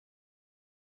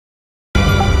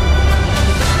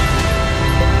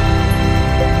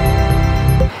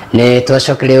Ne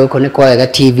twacokere uko ni kwega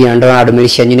TV na ndona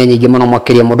ndumirisha nyine nyingi muno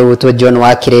mwakiria mundu gwitwo John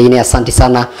wa Kireine. Asante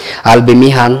sana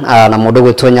Albimihan na mundu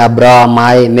gwitwo Nyabra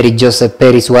Mai Mary Joseph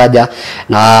Paris waja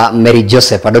na Mary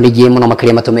Joseph adoni gi muno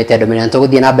makiria matumete ndumirira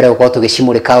tuguthie na mbere uko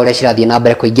tugicimurika uria cirathie na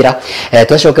mbere kuingira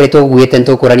twacokere tugugite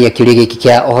ntukurania kiuria giki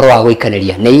kia uhoro wa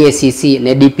guikaniria ni EACC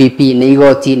ni DPP ni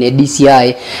igoti ni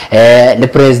DCI ni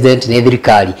president ni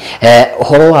thirikari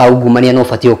uhoro wa ungumania no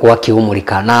fatio kwa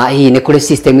kiumurika na hii ni kuri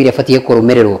system ile fatie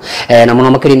kurumiriro na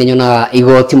muno makiri ni nyona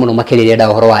igoti muno makiri renda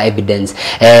uhoro wa evidence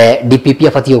DPP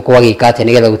afatie kwa gikate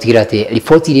nigetha gutigira ati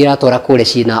report ile iratora kure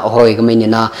cina uhoro igamenye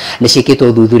na nishikitwo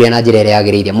uthuthuria na njira ria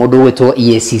yagiriire mundu gwitwo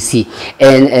EACC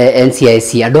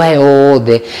NCIC andu ayo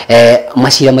othe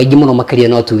macira maingi muno makiri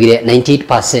no tugire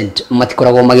 98%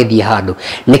 matikoragwo magithie handu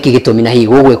niki gitumi na hii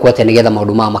gugwikwo ate nigetha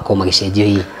maundu ma makoma magicenjio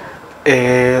hii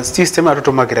system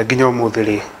atutumagira nginya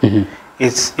umuthiri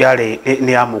it's yale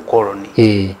ni ya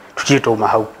mukoloni tuchito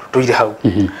mahau tuire hau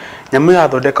nyamu ya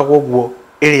thondeka gwo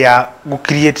area go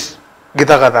create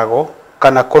githagathago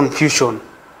kana confusion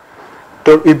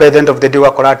to by the end of the day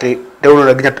wakorate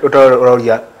ndeuno nginya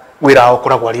utoria wira ho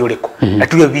kuragwa ari uriku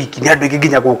atuye wiki ni andu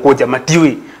nginya gukunja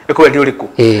matiwi eko ari uriku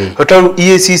hotel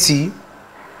EACC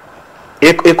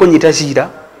ekonyita cira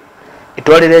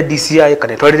itwarire DCI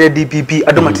kana itwarire DPP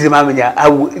andu matire mamenya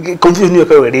au confusion yo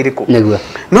kawe ririko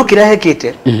no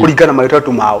kirahekete kuringana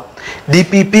maitatu mao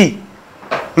DPP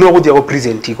no guthia go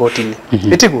present igotini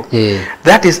etigo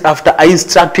that is after I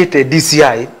instructed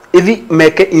DCI ithi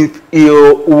meke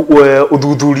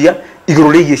uthuthuria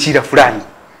iguru rigie cira fulani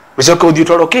ucoke uthio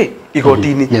toroke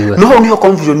igotini no niho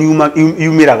confusion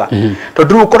yumiraga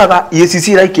tondu ukoraga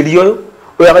EACC raikirio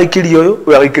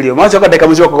uyagaikirio macoka ndeka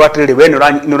mucoko gwatirire we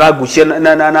nuragucia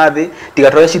na thi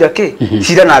tigatore cira ke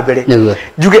cira na mbere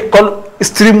juge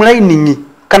streamlining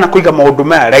kana kuiga maundu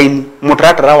ma line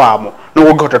mutaratara wamo no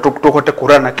ngihota tukote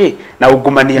kurana ke na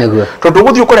ungumania tondu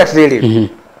guthio kore atiriri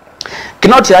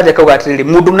kinoti yaje kauga atiriri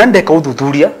mundu nandeka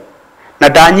uthuthuria na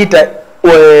ndanyita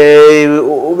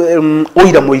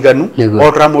oira muiganu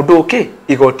otra mundu ke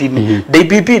igotini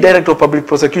DPP Director of Public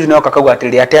Prosecution yoka kauga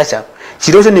atiriri atasha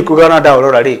ciroce ni kugana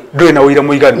ndaurora ri ndui na oira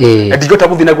muiganu ndigota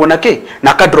guthina kuona ke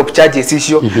na ka drop charges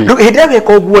icio hindi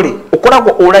ageka uguo ri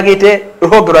ukoragwo uragite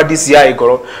ruhonge rwa DCI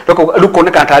ngoro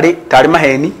rukoneka tari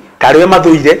maheni tariwe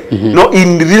mathuire no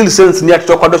in real sense ni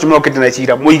atitoka ndo cimo kiti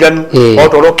cira muiganu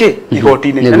otoroke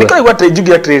igotini na nikari gwa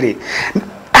jugia trere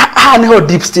niho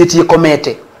deep state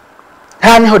ikomete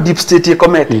niho deep state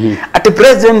ikomete ati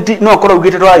president no akora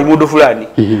ugite rwa imundu fulani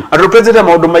ati president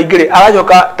maundu maigire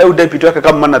arajoka tau deputy wake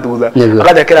kama mana thutha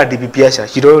akaja kera DPP aca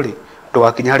cirori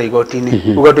tugakinya hari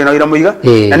igotini ugatwe na wira muiga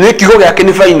na ni kigo gyake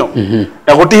ni final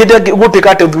na gutihite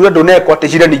gutika ati thura ndonekwa ati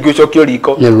cira ningi ucokio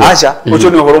riko aca ucio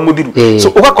ni uhoro muthiru so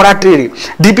ugakora atiri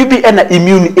DPP ena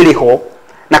immune iriho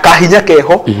na kahinya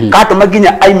keho katuma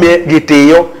ginya aime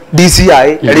gitio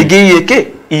DCI rigi yike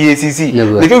EACC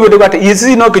nikyo gwe ndugate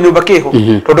EACC no kinyumba kiho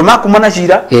tondu makumana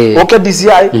cira oke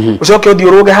DCI ucoke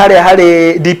uthiuruge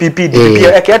hari DPP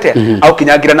yake ate au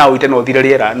kinyagira na uite no thire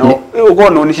riera no ugo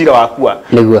no ni cira wakua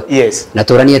yes na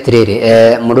turania atiriri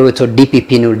mundu witwo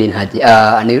DPP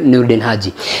Nurdin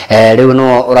Haji riu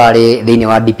no urari thiini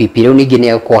wa DPP riu ningi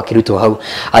ni kwa kirutwo hau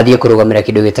athie kurugamira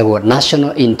kindu gitagwo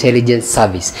National Intelligence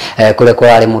Service kule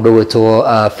kwa ari mundu witwo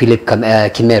Philip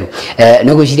Kimeru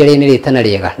no guciria ri ni ritana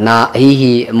riega na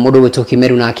hihi mundu witwo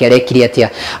Kimeru na akiarekiria atia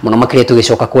muno makire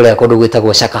tugicoka kule kundu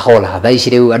gwitagwo Shakahola thaici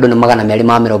riu andu ni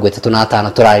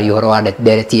 235 turari uhoro wa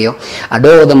dereti iyo andu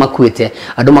othe makuite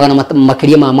andu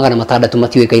makiria ma 600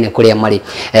 matiwekaine kuria mari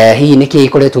hihi niki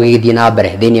ikoretwo gigithie na mbere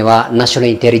thiini wa National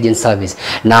Intelligence Service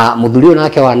na muthurio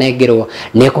nake wanengerwo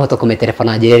ni kuhota kumetereba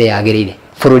na njira ya yagirire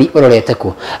bururi urorete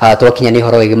ku twakinya ni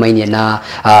horo igimainie na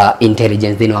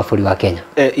intelligence thiini wa bururi wa Kenya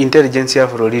intelligence ya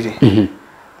bururi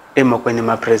emokweni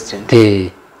ma president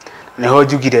neho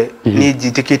jugire ni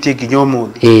jitikitie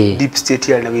ginyomuthi deep state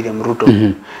ya na William Ruto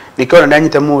nikiona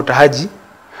ndanyita muta Haji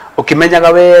ukimenyaga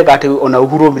wega ati ona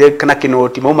uhuru mire kana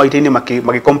kinoti mau maitini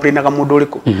magicomplainaga mundu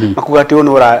uriku makuga ati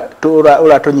ono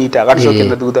ura tunyita gatucoke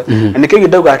na thutha nikigi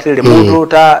ndauga ati mundu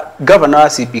ta governor wa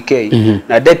CBK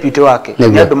na deputy wake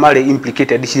ni andu mari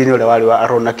implicated decision ule wali wa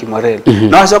Arona Kimwarel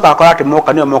no acoka akora ati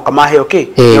moka ni moka maheo ki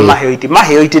ni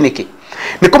maheo iti niki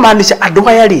nikumaanisha andu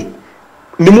aya ri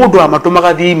ni mundu wa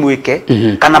matumaga thii mwike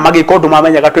kana magikondu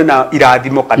mamenyaga twina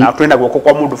irathimo kana twina gwoko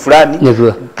kwa mundu fulani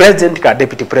president ka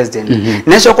deputy president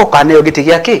necoko kana yo giti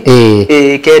giake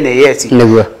kene yes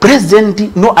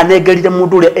president no anegerire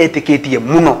mundu ule etikitie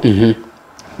muno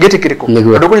gete kiriko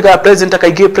ndo kulika president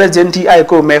akaige president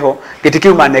ayiko meho gete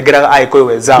kiu manegera ayiko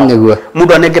wezao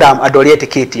mundu anegera adori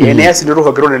etiketi NS ndo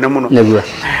ruho girone muno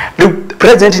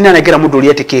president ni anegera mundu uri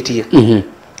etiketi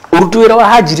urutuwira wa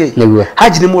Haji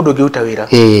Haji ni mundu giuta wira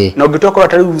na ugitoka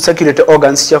atari security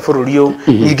organs cia fururio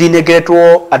nigi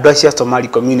negeretwo andu acia Somali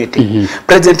community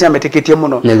president ameteketie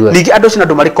muno nigi andu cina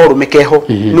ndomari koru mekeho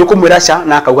nukumwira cha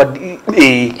na akauga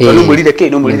no mulire ke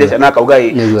no mulire cha na akauga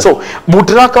so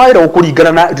butira kawaira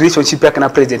ukuringana na relationship yake na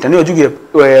president ni ojugire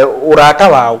urata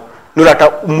wao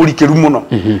nurata murikiru muno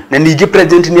na nigi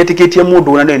president ni eteketie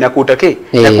mundu na na kutake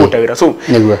na kutawira so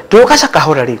tukaca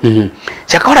kahora ri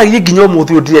chakora giginyo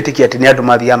muthu ndire etekia ati ni andu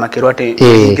mathia makero ati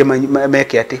nge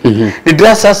meke ati ni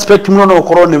ndira suspect muno no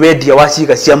korwo ni wendia wa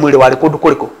ciga cia mwiri wari kundu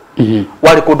kuriko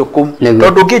wari kundu kum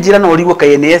tondu ngijira na urigwo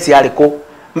KNS yari ku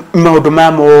maundu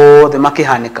ma mothe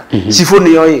makihanika cifu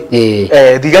ni yo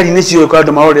thigari ni cio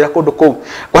andu marorera kundu kum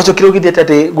gwacokire ugithete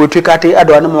ati gwitwika ati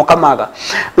andu ana moka maga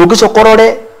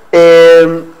ungicokorore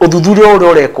uthuthuria uri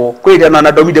ureko kwira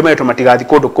na ndomide maito matigathi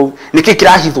kundu ku niki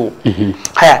kirahithwo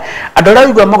haya andora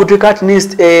igwa magutwika ati ni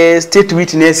state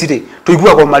witness ri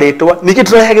tuigua kwa maritwa niki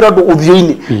turahegira andu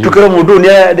uthioini tukira mundu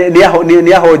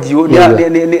ni ahojio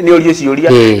ni orio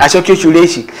ciuria acokio ciuria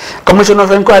ici commission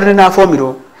of inquiry na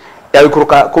formiro ya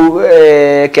wikuruka ku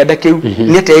kianda kiu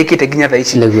ni atekite ginya tha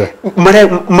ici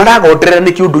maragonderera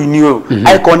ni kiundu-ini uyu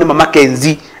aiko ni mama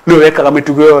Kenzi ni wekaga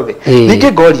mitugo yothe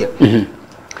niki ngoria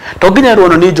toginya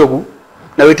ruono ni njogu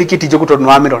na wetikiti njogu tondu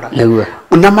wa mirora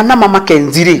na mama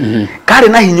Kenzi ri kare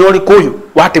na hinya uri kuyu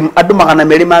wati andu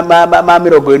 200 ma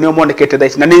mirongo ni omonekete tha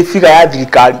ici na ni figa ya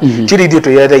thirikari tiri ithio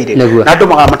tuyetheire na andu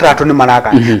 300 ni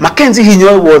maraga Makenzi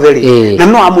hinya wothe ri na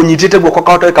no amunyitite guoko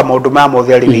kahoteka maundu ma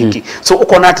mothe ri wiki so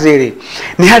ukona atiriri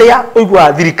ni haria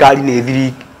uigwa thirikari ni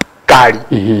thirikari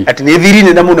ati ni thiri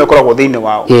ni muno ikoragwo thiini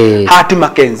wao hati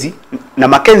Makenzi na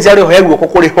Makenzi ari ho guoko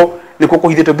kuriho niko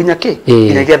kuhithito ginya ke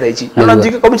ginya kia thaici na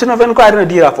njike commission of inquiry na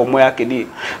dira form yake ni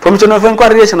commission of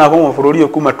inquiry na form bururi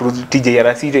kuma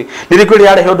TJRC ri nirikuri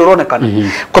yare he ndoronekana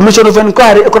commission of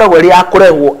inquiry ikoragwo ri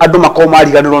akurehwo andu makoma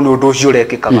ariganirwo ni undu ucio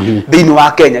urekikaga thiini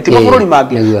wa Kenya ti bururi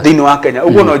mangi thiini wa Kenya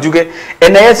uguo no njuge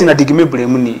NS na digime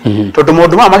blame ni tondu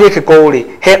mundu ma magikika uri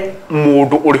he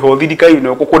mundu uri ho thirikari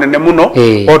no kukunene muno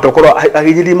otokorwo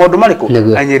agijiri maundu mariku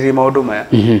anyiriri maundu maya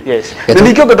yes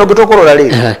nikio getokorora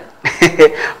ri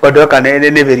odoka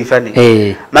ne very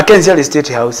funny Mackenzie ali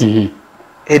State House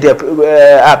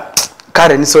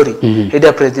Karen sorry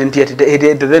head president yet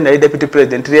then deputy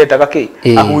president yetaka ke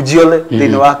ahujiole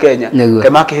thini wa Kenya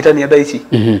kema kihitania thaici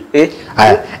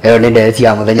ayo ni ndeti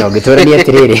ya muthenya ungiturania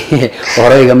atiriri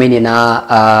ohoro igamini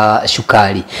na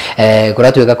shukari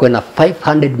kuratweka kwena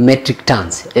 500 metric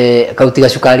tons kautiga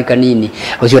shukari kanini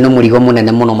ucio ni murigo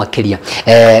munene muno makiria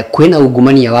kwena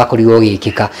ungumania wa kurigo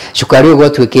gikika shukari ugo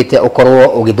twikite ukorwo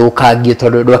ugithukangio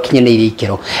tondu ndwakinyanire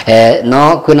ikero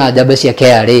no kwena njamba cia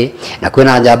KRA na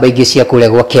kwena njamba ingi cia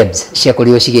kuregwa kebs cia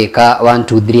kurio cigika 1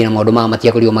 2 3 na maundu ma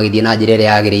matia kurio magithie na njira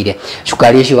ria yagirire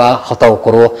shukari ici wa hota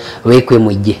gukorwo wi kwi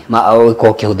muingi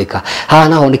uko kihuthika ha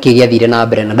naho nikigia thire na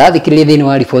mbere na ndathikiririe thini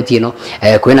wa report ino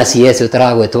kwena CS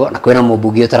utaragwetwo na kwena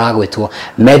mubungi utaragwetwo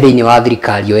methe-ini wa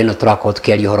thirikari ino turakorwo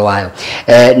tukiaria horo wayo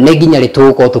ni nginya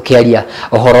rituko tukiaria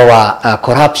uhoro wa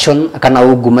corruption kana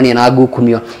ungumania na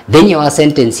ngukumio thini wa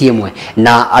sentence imwe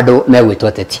na andu megwitwo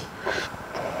ateti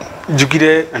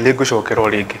njugire ndi gucokerwo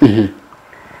ringi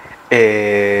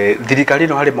thirikari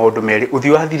no hari maundu meri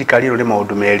uthio wa thirikari no ni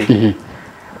maundu meri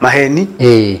maheni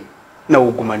na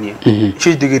ungumania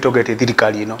icio ndigitogete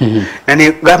thirikari ino na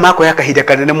ni mako ya kahinda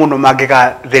kanene muno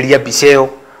mangiga theria biceo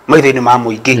maitho-ini ma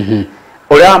muingi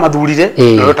uria mathurire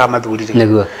na uria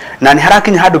mathurire na ni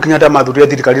harakinya handu kinya ta mathurire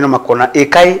thirikari ino makona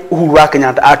ikai Uhuru wa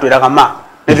Kenyatta atwiraga ma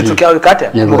ni thitukia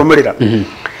wikate murumirira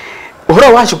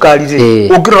uhoro wa shukari ri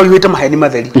ungirori wite maheni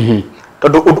matheri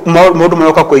tondu maundu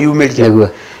maroka kwiyumiria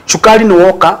shukari no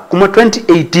woka kuma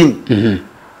 2018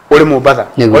 uri Mombasa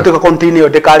wote ka container yo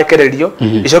ndekarekererio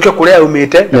icoke kuria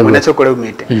umite na mwana cyo kuria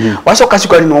umite wacoka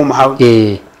shukari no mahau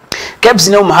kebs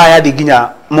no mahaya diginya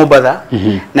Mombasa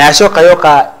na yacoka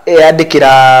yoka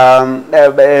yandikira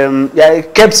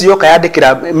kebs yoka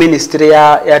yandikira ministry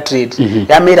ya trade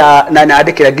yamira na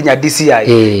yandikira ginya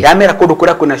DCI yamira kundu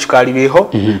kuria kuna shukari wiho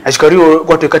na shukari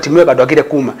gwatwika timwe kandu agire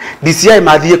kuma DCI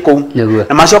mathie ku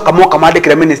na macoka moka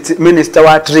mandikira minister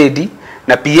wa trade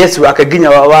na PS wake ginya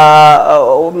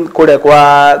wa kule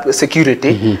kwa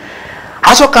security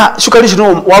hacoka shukari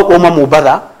cino wa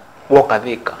Mombasa woka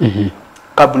thika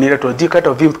kabuni ile tojika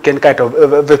to vimken kaito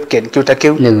vipken kiuta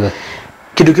kiu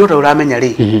kindu kiuta uramenya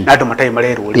ri na andu matai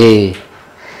marerwo ri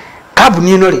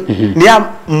kambuni ino ri ni ya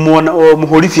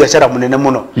muhuri biacara munene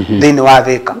muno thiini wa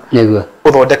Thika niguo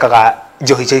uthondekaga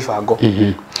njohi cia ibango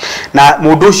na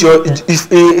mundu ucio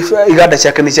iganda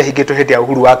ciake ni ciahingitwo hindi ya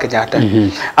uhuru wa Kenyatta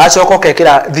acoka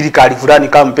okekira thirikari fulani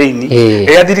campaign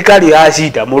ria thirikari ya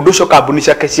cida mundu ucio kambuni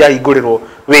ciake ciahingũrirwo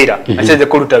wira acenje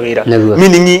kuruta wira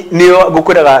meaning niyo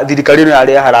gukwiraga thirikari ino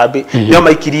yari harambe niyo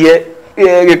maikirie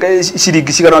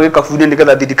ciringi cigana gikabuni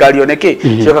nigetha thirikari yoneke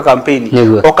cioka campaign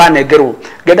okanengerwo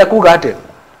ngenda kuga ate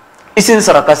ici ni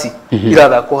sarakasi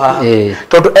iratha kuhaha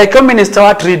tondu eke minister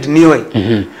wa trade niyo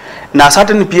na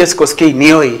certain PS Koskei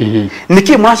niyo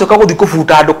niki mwacoka guthi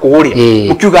kubuta andu kuria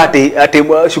mukiuga ati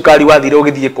cukari wathire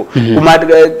ugithie ku kuma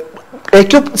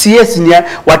ekyo CS ni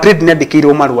wa trade ni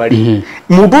andikirwo marwari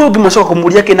mundu ungi macoka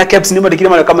kumuria kina caps ni mandikire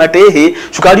mara kama ate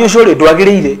cukari ucio ri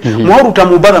ndwagirire mwaruta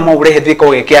mubatha maurehe Thika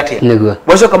ugeke atia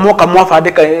mwacoka mwoka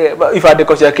mwafandika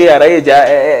ifandiko cia KRA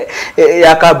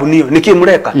ya kambuni niki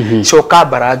mureka coka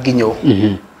bara nginyo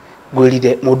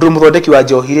gwirire mundu muthondeki wa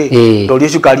njohi ri ndorio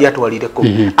cukari atwarire ku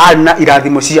ana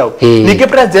irathimo ciao ninge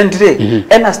president ri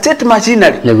ena state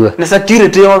machinery na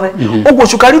security yothe uguo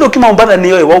cukari ro kima mbatha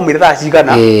niyo waumire thaa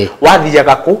cigana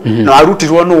wathiaga ku na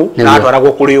warutirwo nu na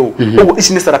atwaragwo kuri u uguo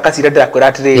ici ni sarakasi ira ndirakwira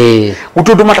atiri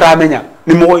gutundu mataramenya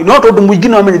ni moi no tondu muingi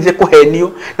no amenyithie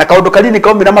kuhenio na kaundu kali ni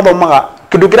kaumira mathomaga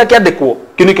kindu kira kiandikwo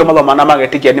kini kio mathoma na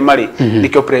magetikia ni mari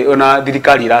nikio ona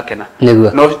thirikari irakena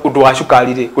no undu wa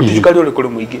cukari ri guti cukari uri kuri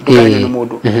muingi ndukanye ni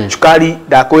mundu cukari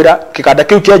ndakwira kikanda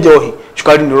kiu kia njohi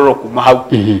cukari ni roroku mahau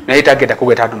na itangenda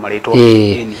kugeta andu maritwo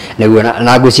niguo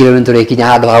na ngucire ni turikinya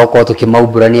handu ha gukorwo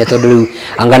tukimaumbũrania tondu riu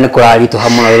anga ni kuraritu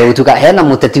hamwe na gutuka hena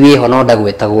muteti wiho no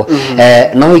ndagwetagwo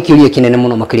no ikiuria kinene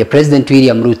muno makiria President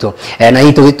William Ruto na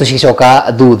hitu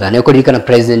tucicoka thutha ni kuririkana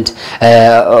President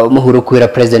Muhuru kwira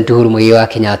President Uhuru Muigai wa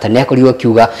Kenyatta ni akorirwo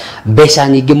kiuga mbeca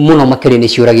nyingi muno makiria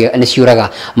ni ciuraga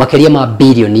makiria ma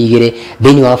bilioni 2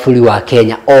 thiini wa bũrũri wa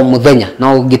Kenya o muthenya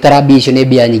no ngitara bicio ni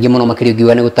mbia nyingi muno makiria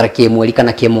giwa ni gutara kimweri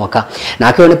kana kimwaka na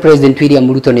akio ni President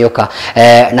William Ruto ni yoka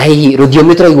na hihi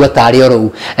ruthiomi turaigua tari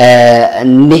oro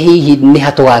ni hihi ni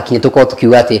hatugakinya tuko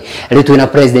tukiuga ati riu twina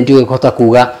president uyu kota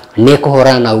kuga ni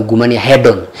kuhorana na ungumania head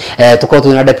on tuko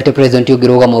twina deputy president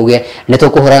ugiruga mauge ni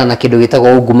tukuhorana na kindu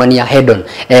gitagwo ungumania head on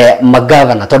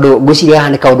magavana tondu guciria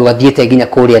hani kaundu gathiete nginya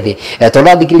kuria thi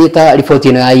tondu athikirita report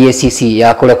ino ya EACC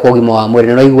ya kule kwa ugima wa mwiri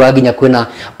no igua nginya kwina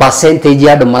percentage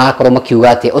ya andu marakorwo makiuga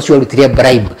ati ucio arutire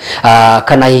bribe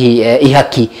kana hihi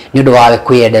ihaki ni undu wawe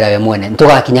kwiyendera we mwene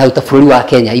ntugakinya hau ta bũrũri wa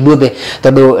Kenya ibuthe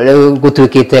tondu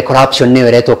gutwikite corruption ni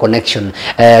weretwo connection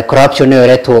corruption ni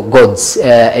weretwo gods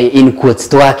in quotes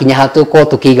kinya hatu ko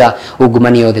tukiga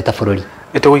ungumania othe ta bũrũri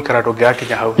nituguikara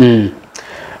ndungiakinya hau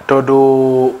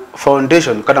tondu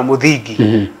foundation kana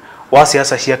muthingi wa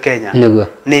siasa cia Kenya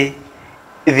ni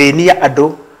thini ya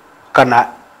andu kana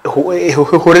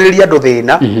huririria andu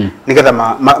thina nigetha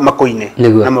makoine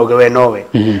na moge we nowe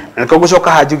na ko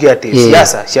gucoka hanjugi ati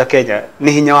siasa cia Kenya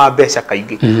ni hinya wa mbeca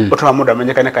kaingi utuma mundu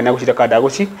amenyekane kana gucira kada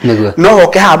guci no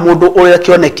hoke ha mundu uria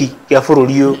kioneki ya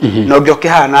bũrũri uyu no ngioke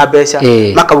ha na mbeca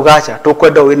makaugacha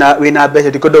tukwenda wina mbeca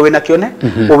ndikwenda wina kione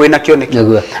wina kioneki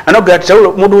na no ngati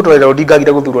mundu utwira Odinga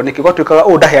guthurwo niki gwatuikaga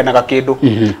ndaheanaga kindu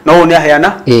no ni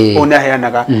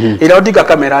aheanaga ira Odinga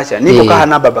kamera acha niko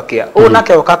kahana babakia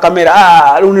nake oka kamera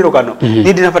ni rugano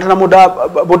ni ndinafatana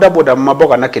boda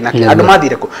maboga naki andu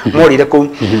mathire ku morire ku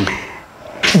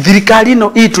thirikari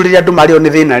no ituriria andu mario ni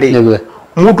thina ri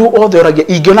mundu othe oragia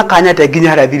ingiona kanyate nginya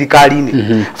haria thirikari ni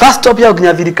first stop ya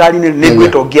nginya thirikari ni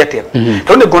gwito ngiate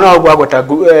tondu ngona ogwa gwata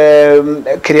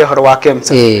kiria horo wa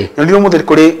KEMSA ndio muthiri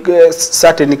kuri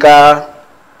certain ka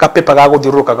paper ga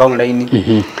guthiruruka ga online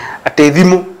ate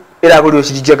thimu iraguriyo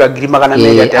ciringa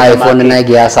 200,000 iPhone na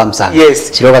ya Samsung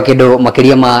ciroka kindu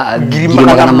makiria ma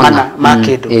 200,000 ma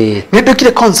kindu ni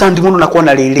ndukire concerned muno na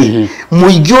kuona riri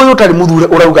muingi uyu tari muthure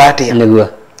urauga atia niguo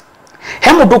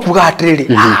he mundu kuga atiriri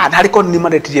na riko ni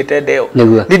maretirie tendeo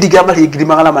ni ndigira mari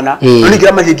 200,000 no ni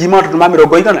ngira mari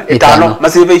 350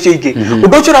 maseve icio ingi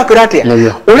undu ucio rakwira atia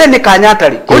ule ni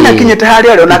kanyatari kuna kinyete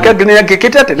haria ri onake nginya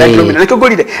ngikite ati na kilomita nikio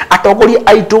ngorire atongori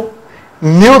aitu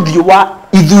ni uthio wa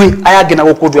ithui ayage na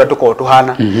gukuthua tuko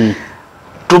tuhana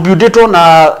tubiudetwo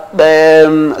na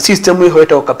system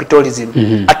ihoetwo capitalism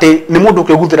ati ni mundu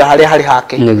ukiguthira haria hari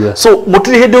hake so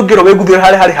mutiri hindi ungiro weguthira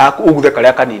haria hari haku uguthe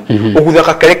karia kanini uguthe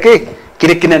kakereke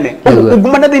kire kinene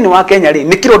ugumana thini wa Kenya ri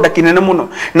ni kironda kinene muno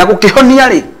na gukihonia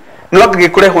ri no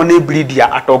agikureho ni breed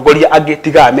ya atongoria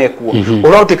agitiga mekuo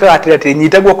urotikaga atire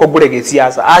nyita guoko ngure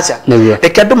giciasa acha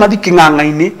reke andu mathi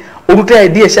king'ang'a-ini urute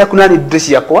idea ciaku na ndire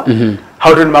ciakwa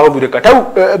how do maguthurika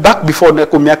tau back before na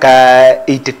kumiaka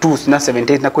 82 na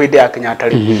 78 na kwende ya Kenyatta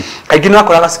ri kaigi no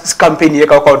akoraga campaign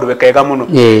yeka kwa ndu wekega muno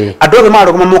andu othe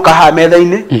maruguma muka ha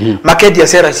metha-ini makendia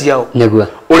sera ciao niguo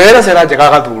urera sera njega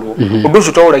gathurwo undu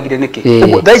ucio tawuragire niki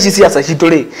thaa ici ciaca citu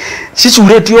ri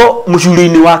cicuritio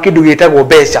mucuri-ini wa kindu gitagwo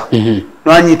mbeca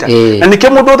no anyita na nike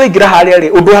mundu uthingira haria ri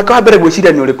undu wake wa mbere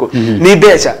gwiciria ni uriku ni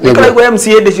mbeca nikaraigwa MC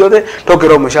hindi ciothe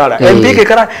tongero mushara MP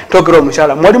gikara tongero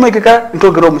mushara mwarimu gikara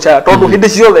tongero mushara tondu hindi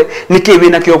ciothe niki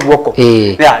wina kio guoko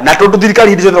na tondu thirikari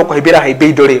hindi ciothe kuhimbira haimbe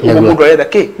indo ri ugu mundu aretha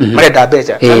ki marenda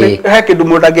mbeca he kindu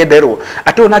mundu angenderwo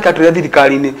ati onake aturia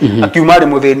thirikari-ini akiuma ri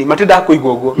muthini matinda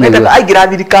kuigwa uguo menda aingira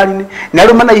thirikari-ini na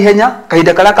aruma na ihenya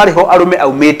kahinda karia kariho arume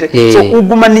aumite so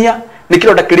ungumania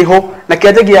nikironda kiriho na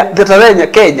kianjagia Tanzania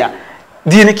Kenya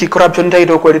DNK corruption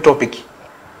ndairo kwa topic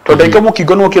tondu ike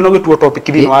mukingo no kino gituo topic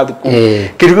thini wa thukuru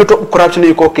kirigo corruption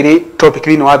iko kiri topic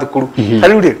thini wa thukuru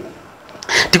tariu ri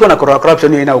tiko na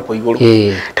corruption ina uko iguru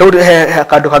tawuri he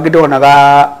kandu kangi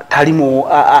ndonaga tarimu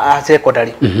a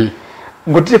secondary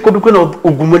gutire kundu kwina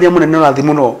ungumania munene na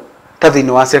thimu no ta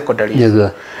thini wa secondary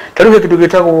tariu kindu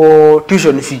gitagwo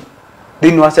tuition fee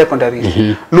thini wa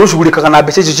secondary no shugulikaga na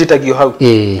mbeca icio citagio hau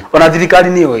ona thirikari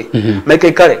ni oi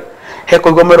meke kare heko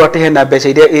igomero ati hena mbeca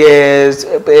iria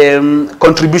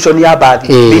contribution ya bathi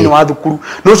thini wa thukuru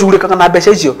no cugurikaga na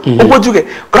mbeca icio uguo njuge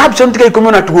corruption tiga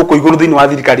ikomona tu guko iguru thini wa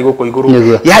thirikari guko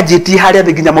iguru yanjiti haria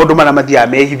thiginya maundu mara mathia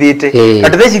mehithite na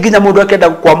ndetheci ginya mundu akenda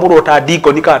kwamurwo ta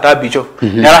deacon ka ta bishop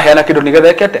ni araheana kindu nigetha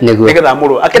ekete nigetha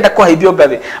amurwo akenda kwaheithio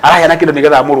ngathi araheana kindu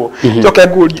nigetha amurwo njoke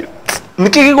ngurie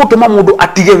niki gigutuma mundu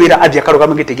atige wira athia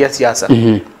karugama giti gia siasa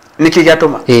niki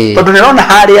giatuma tondu nirona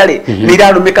haria ri ni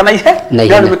irarumika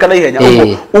na ihenya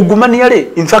ungumania ri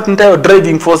in fact ntayo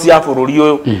driving force ya bururi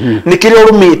uyu nikiri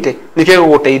urumite niki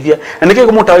guteithia na niki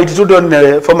gumuta White Studio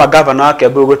former governor wake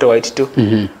Bugwete White tu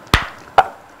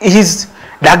his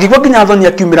ndangigwa nginya thoni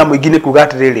akiumira muingine kuga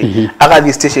atiriri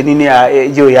agathi station-ini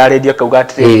ya radio kuga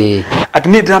atiriri ati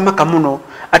ni ndramaka muno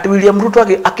ati William Ruto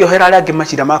akiohera aria angi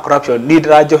macira ma corruption ni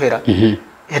ndirajohera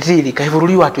yatiri kai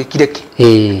bururi watu ikireki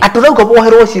aturauga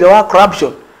boherwo cira wa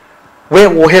corruption we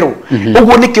woherwo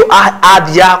uguo nikio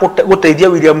athia guteithia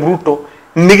William Ruto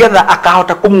nigetha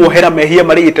akahota kumuohera mehia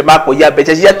marigite mako ya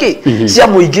mbeca ciake cia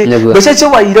muingi mbeca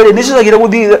cio waire ni ciagira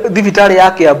guthi thibitari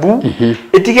yake Abu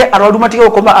itige arwaru matige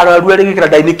gukoma arwaru ari gikira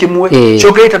ndaini kimwe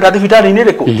coke ita thibitari ni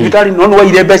riku thibitari no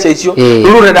waire mbeca icio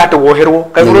rure ndate woherwo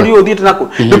kai bururi uthite nako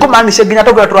nikumanisha nginya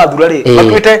togira turathura ri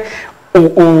batwite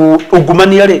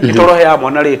ungumania ri itorohe ya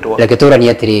mwana ritwa reke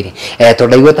turania atiriri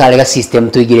tondu igwe tarega system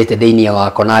tuigirite thiini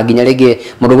wako na nginya ringi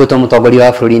mundu gwitwo mutongoria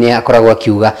wa bururi ni akoragwo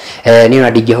akiuga ni ona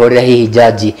ndingihurira hihi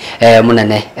jaji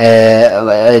munene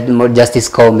Justice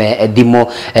Kome thimo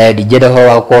ndingenda ho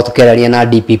wa ko tukerania na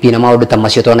DPP na maundu ta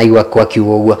macio tona igwa kwa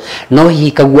kiugo uguo no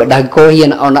hihi kagua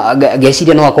ndangikohia ona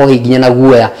geciria no akohi nginya na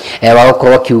guoya wa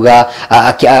gukorwo akiuga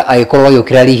agikorwo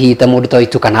agiukira hihi ta mundu ta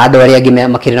itu kana andu aria angi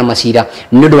makiri na macira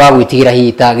ni undu wa gwiti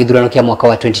hita githurano kia mwaka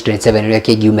wa 2027 ria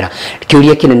kingiumira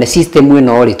kiuria kinene system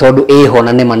ino ri tondu iho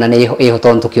na nema na iho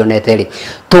tondu tukionete ri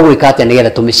tugwika atia nigetha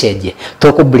tumicenjie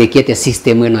tukubreak atia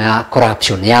system ino ya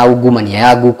corruption ya ungumania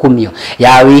ya gukumio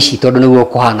ya wici tondu niguo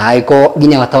kuhana aiko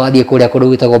nginya watawathie kuria kundu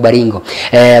gwitagwo Baringo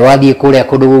wathie kuria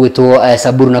kundu gwitwo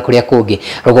Samburu na kuria kungi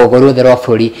rugongo ruothe rwa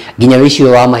buri nginya wici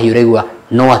wa mahiu regwa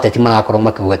no ateti marakorwo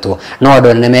makigwetwo no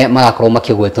andu nene marakorwo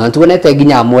makigwetwo na tuonete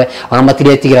nginya amwe ona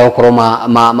matiretigira gukorwo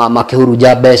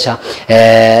makihurunja mbeca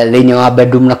thiini wa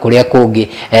bedroom na kuria kungi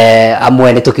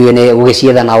amwe ni tukiwe ni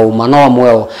gugicietha na uma no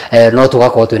amwe no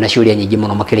tugakorwo twina ciuria nyingi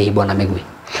muno makiri hibwa na migwi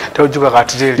to njugaga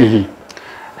atiriri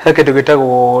heke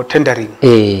tugitagwo tendering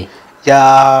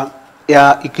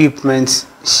ya equipments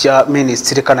cia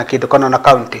ministry kana kindu kana na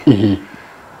county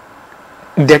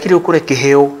ndekire ukure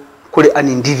kiheo kuri an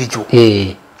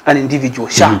individual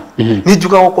sha ni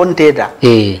juga ko nteda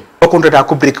ko nteda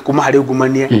ku break kuma hari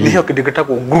ugumania ni hiyo kidigita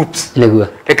ko groups niguo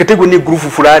reketego ni group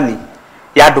fulani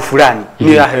ya andu fulani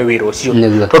ni ya hewe wiro cio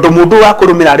tondu mundu wa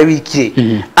kurumira ari wiki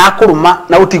akuruma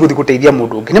na utiguthi guteithia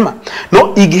mundu ungi nima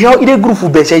no ingiheo ire group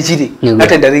mbeca iciri na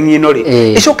tendering ino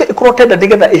ri icoke ikoro tenda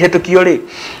nigetha ihetukio ri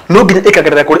no nginya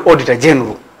ikagerera kuri auditor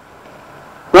general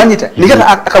wanyita nigetha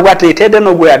akagwate tende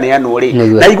no gwe aneano ri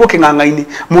na igwo king'ang'aini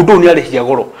mundu ni arihia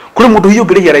goro kuri mundu hiyo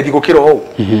ngirihia raithi gukiro ho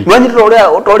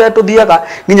wanyita uria tuthiaga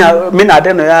nginya mina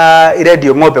ndeno ya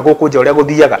radio ng'ombe gukunja uria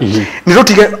guthiaga ni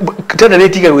rutige tende ni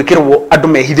tige gwikirwo andu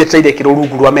mehithite ire kiro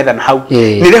rungu rwa metha na hau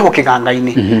ni reho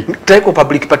king'ang'aini teko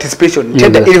public participation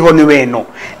tende iriho ni weno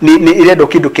ni irendo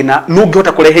kindu kina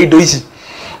nungihota kurehe indo ici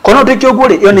kono ndikio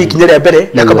gure iyo ni ikinya ria mbere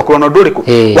yakaba kuona nduriku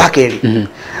wa keri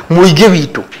muige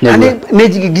witu ane ne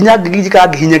ginya gigika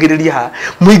gihinyagiriria ha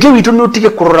muige witu no tige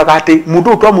kuroraga ati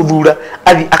mundu twa muthura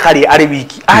athi akari ari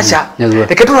wiki acha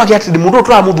reke turage ati mundu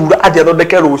twa muthura athi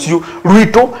athondeke rucio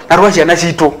rwitu na rwa ciana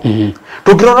citu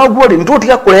tungirora guo ri ndu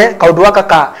tiga kure kaundu waka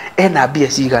ka ena bia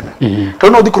cigana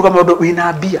tondu no thikuruka maundu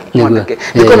wina bia mwanake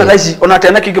niko na thaici ona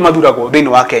tena kingi mathuragwo thiini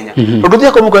wa Kenya tondu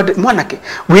thia ko muko mwanake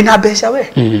wina mbeca we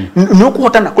no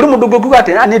kuhotana kuri mundu nguga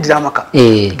ati ani ndiramaka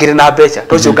ngire na mbeca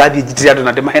tocio ngathi njitire andu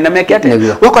na ndimahena meke ati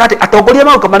wekora ati atongoria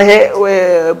mauka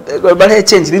marehe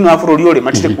change thiini wa bururi uri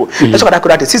matirikuo nacio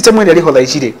kadakura ati system iri riho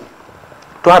thaici ri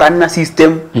twarani na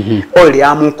system oil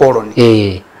ya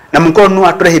mukoroni na mukoroni no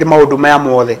aturehire maundu maya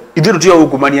mothe ithiru tio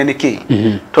ungumania niki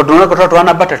tondu no ko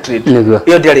twana butter trade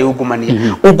iyo ndiari ungumania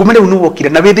ungumania unu wokire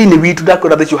na withiini witu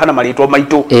ndakwira thicio hana maritwa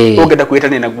maitu ungenda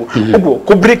kwitania naguo uguo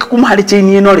ku break kuma hari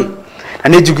chain ino ri na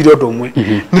ne njugire undu umwe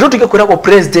ni tutige kwira ko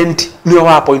president ni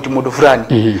wa appoint mundu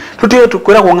fulani tutige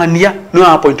kwira ko ngania ni wa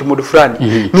appoint mundu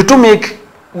fulani ni to make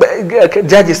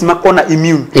judges makona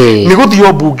immune ni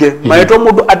guthio bunge maitwa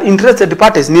mundu interested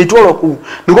parties ni tworo ku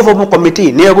ni gufoma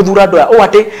committee ni guthura andu o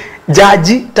ati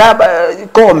judge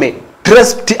kome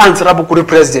trust answerable to the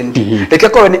president reke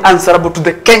ko ni answerable to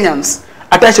the Kenyans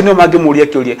attention no magimuria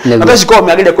kiuria atashi ko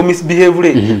meagire ko misbehave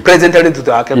ri president ali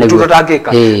thutha wake mututo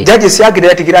tangika judges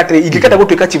yagire atigira ati igikata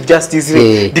gutuika chief justice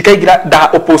ri dikaigira da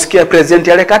oppose kia president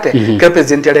alekate ke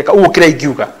president aleka ukira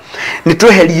igiuga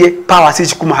nitweherie power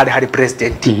cici kuma hari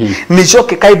president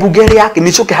nicoke kai bunge yake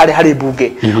nicoke hari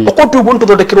bunge okotu ubu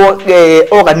ntuthondekirwo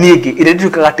organige ire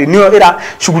nditukaga ati niyo ira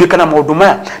shughulika na maundu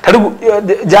maya tarigu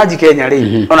judge Kenya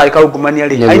ri ona ikaungumania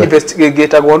ri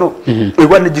investigate gwono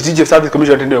igwa ni Judicial Service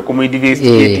Commission ndio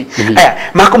kuminvestigate aya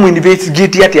mako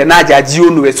investigate ati na judge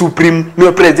onu we supreme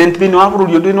niyo president bino wa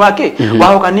bururi ndini wake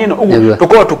wao kanino ugu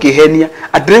tuko tukihenia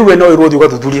adrewe no irothi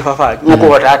ugathuthuria baba uko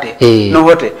watate no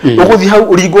hote uguthi hau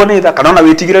uringo ne tha kana na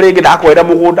witigire ringi ndakwenda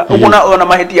mugunda ukuna ona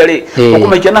mahetia ri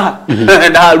ukumaikia na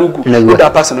nda rungu nda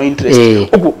personal interest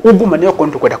uguma ne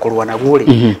okonto kwenda kurwa na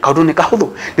guri kaundu ni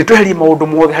kahuthu ni tweherie maundu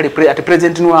mothe hari ati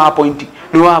president ni wa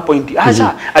appoint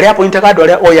acha ari appoint kandu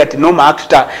ari oya ati no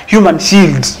actor human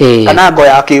shield kana ngo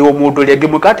yake o mundu ri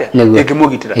ngimukate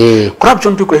ngimugitira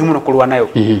corruption tu kwehimu no kurwa nayo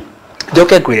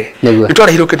joke kwire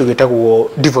nitwara hiro kindu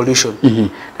gitagwo devolution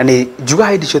na ni juga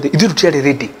hidi chothe ithiru tiari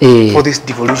ready for this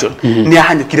devolution ni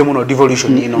ahanyukire muno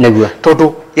devolution ino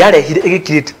tondu yarehire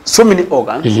igicreate so many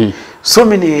organs so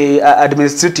many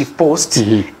administrative posts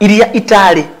iria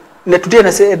itari na tutie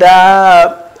na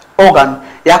da organ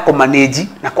ya ko manage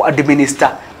na ko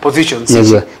administer positions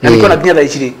na nikona ginya tha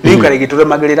ichiri ni ukare giture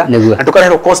magirira na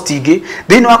tukarehero cost igi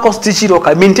thini wa cost ichiro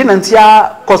ka maintenance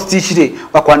ya cost ichiri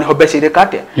wakwa ni hobecha ire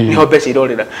kate ni hobecha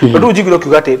irorira tondu ujigiro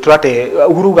kiugate turate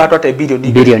uhuru gato ate billion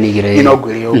igire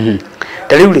inogwirio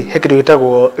tariuri hekiru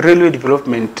gitagwo railway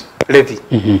development levy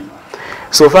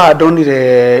so far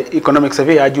donire economic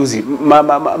survey ya juzi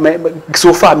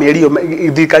so far melio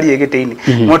thikari egiteini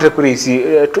mote kurisi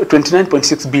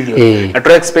 29.6 billion na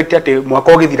try expect ate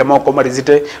mwaka ogithira mako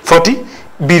marizite 40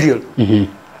 billion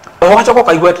ogacho ko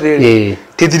kaigwa trade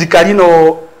ti thikari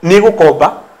no ni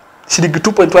gukomba shilingi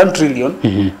 2.1 trillion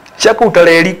chako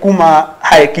utareri kuma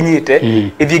haekinyite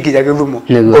ithinginya githumo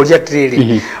oria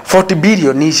trade 40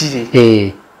 billion ni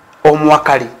ciri o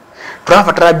mwakari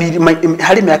turafatara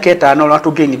hari miaka 5 no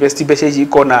tunge invest beca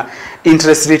ikona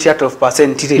interest rate ya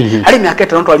 12% ri hari miaka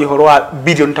 5 twali horo wa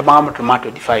billion tamama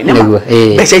 25 nema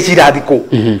beca irathiko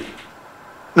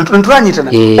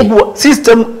nturanyitana uguo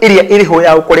system area iri ho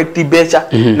ya collect beca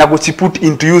na go put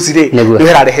into use ri ni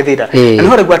herare hethira ni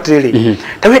hore gwa ri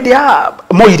tawedi ya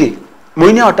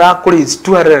moine ota kuri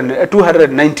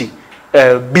 290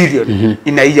 billion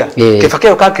in a year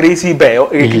kifakeo ka crazy beo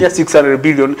ikinya 600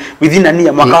 billion within a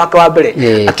year mwaka wake wa mbere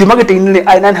akiumagite ni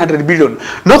 900 billion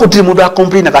no gutiri mundu a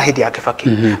complain na hidi ya kifaki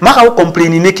maka u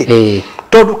complain niki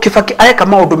tondu kifaki areka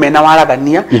maundu mena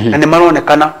waragania na ni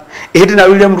maronekana ihidi na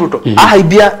William Ruto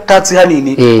ahaibia tax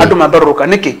hanini andu mathoruka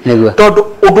niki tondu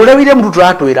undure William Ruto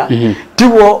atwira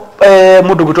tiwo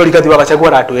mundu gutori kathi wagachagwa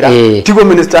ratwira tigo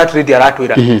minister trade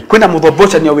aratwira kwina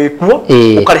muthobocha ni wekuo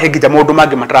ukarehe gija maundu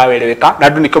mangi matarawereweka na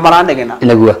andu nikyo maranegena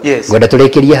gwenda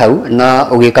turekerie hau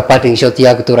na ugika parting shot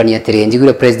ya guturania atiri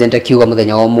njigure president akiuga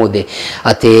muthenya wa muthe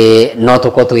ati no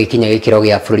tuko tugikinya gikiro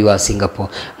gia bururi wa Singapore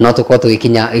no tuko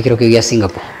tugikinya gikiro gia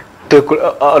Singapore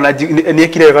ona ni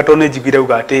ekire gatone njigire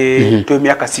uga ati twi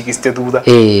miaka 60 thutha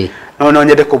no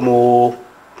nyende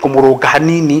kumurunga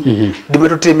hanini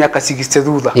ndimetutire miaka 60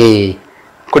 thutha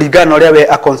kuringana uria we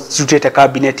a constitute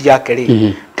cabinet yake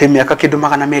ri te miaka kindu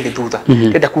magana meri thutha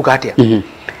ndenda kuga atia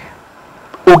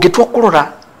ungitwa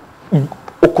kurora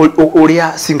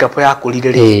uria Singapore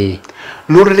yakurire ri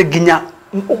no rire ginya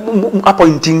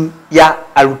appointing ya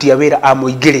aruti a wira a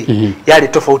muingiri yari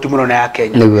tofauti muno na ya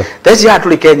Kenya thesi ya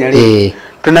tuli Kenya ri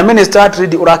tuna minister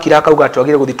trade urakira akauga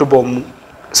twagire guthi tubomu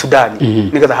Sudan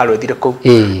nigetha haro thire ku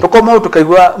tukoma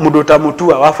tukaigwa mundu ta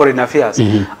mutua wa foreign affairs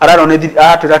araro ne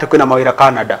atirate kwina mawira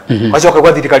Canada wacoka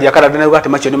gwa thirikari ya Canada na ugate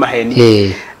macio ni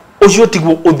maheni ucio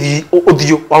tiguo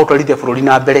uthio wa utwarithia bururi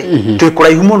na mbere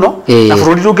tukuraihu muno na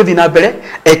bururi rungithi na mbere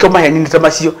eke maheni ni ta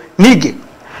macio ningi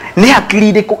ni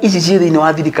akirire ko ici cie thini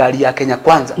wa thirikari ya Kenya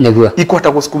kwanza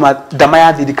ikwata gusukuma ndama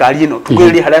ya thirikari ino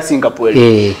tukwiri haria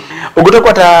Singapore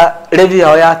ugutokwata levy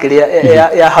yao yake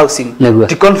ya housing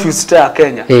ti confused ya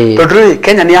Kenya tondre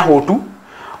Kenya ni ahutu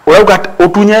urauga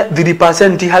utunye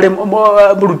 3% hari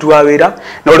murutu wa wira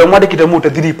na ule mwandikite mute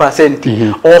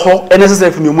 3% oho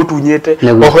NSSF ni mutunyete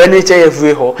oho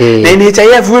NHIF ho na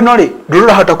NHIF no ri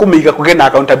ndurura hata kumiga kugena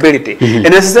accountability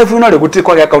NSSF no ri gutiri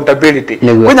kwa accountability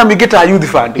kwina migita youth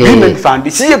fund women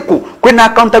fund cieku kwina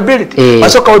accountability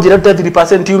masoka ujira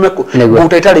 3% yumeku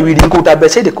gutaitari wili nguta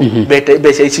beca iriku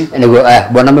beca ici nego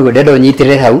bwana mego dedo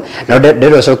nyitirire hau na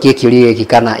dedo cokie kiuri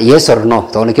gikana yes or no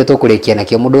to nikio tukurikia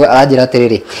nakio mundu aranjira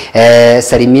atiriri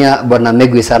salimia bwana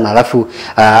Megwi sana alafu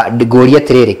ngoria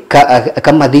tiriri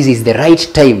kama this is the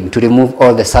right time to remove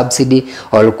all the subsidy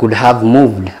or could have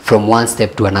moved from one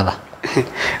step to another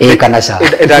kanasha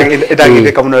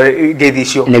edagire kamuna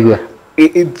geithicio negwa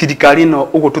thirikari no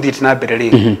ugo tuthite na mbere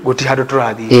ri guti handu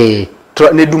turathi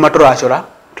ni nduma turacora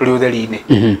tuli utheri-ini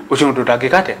ucio ndu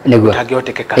tutangikate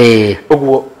tutangiotekeka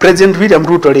uguo President William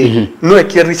Ruto ri no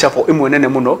ekire reshuffle imwe nene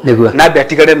muno na mbe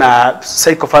atigare na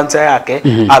psychophants yake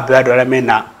abe andu aria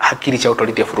mena hakiri cia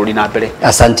utorithia bururi na mbere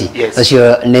asanti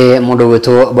acio ni mundu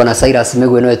gwitu bwana Cyrus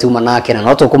Migwe no etuma nake na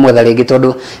no tukumwetha ringi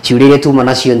tondu ciurire tuma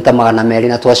nacio ntamagana meri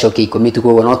na twacokia 10 tu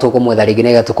koguo no tukumwetha ringi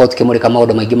nega tuko tukimurika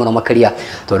maundu maingi muno makaria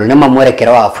tondu ni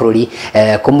mamwerekera wa bururi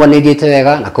kumwanigite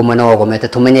wega na kumwena wogomete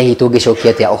tumenye hi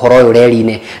tungicokia atia uhoro uyu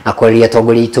reri-ini na kweria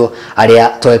tongori itu aria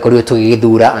twekorirwo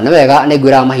tugithura na wega ni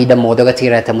ngwira mahinda mothe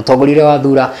gatigira ate mutongorire wa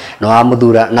thura no wa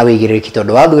muthura na wigiririki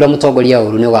tondu wa thura mutongoria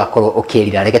uru ni ugakorwo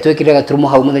ukirira reke twikire gaturumo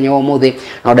hau muthenya wa muthi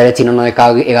no Darabatie no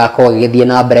igakorwo gigithie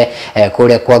na mbere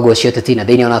kuria kwa nguo cio tetina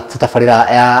thiini ona tabarira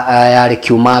ya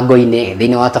rikiuma ngo-ini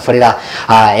thiini wa tabarira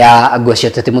ya nguo cio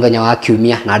teti muthenya wa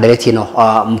kiumia na Darabatie no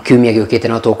kiumia giukite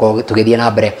no tukorwo tugithie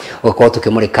na mbere gukorwo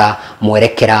tukimurika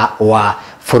mwerekera wa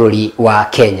bururi wa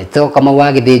Kenya to kama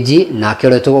wa githiji na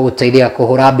kĩore tuguteithia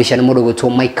kuhura mbica ni mundu gutwo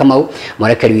Mike Kamau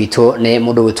mwarekeri witu ni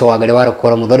mundu gutwo wa gari wa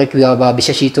rukora muthoreki wa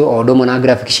mbica citu o ndumo na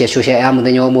graphics cia social ya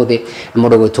muthenya wa muthi ni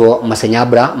mundu gutwo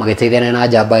Masenyabra magiteithania na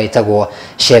njamba itagwo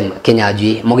Shem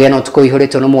Kinyanjui mugeno tuko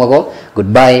ihuritwo no mwogo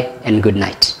goodbye and good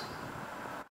night.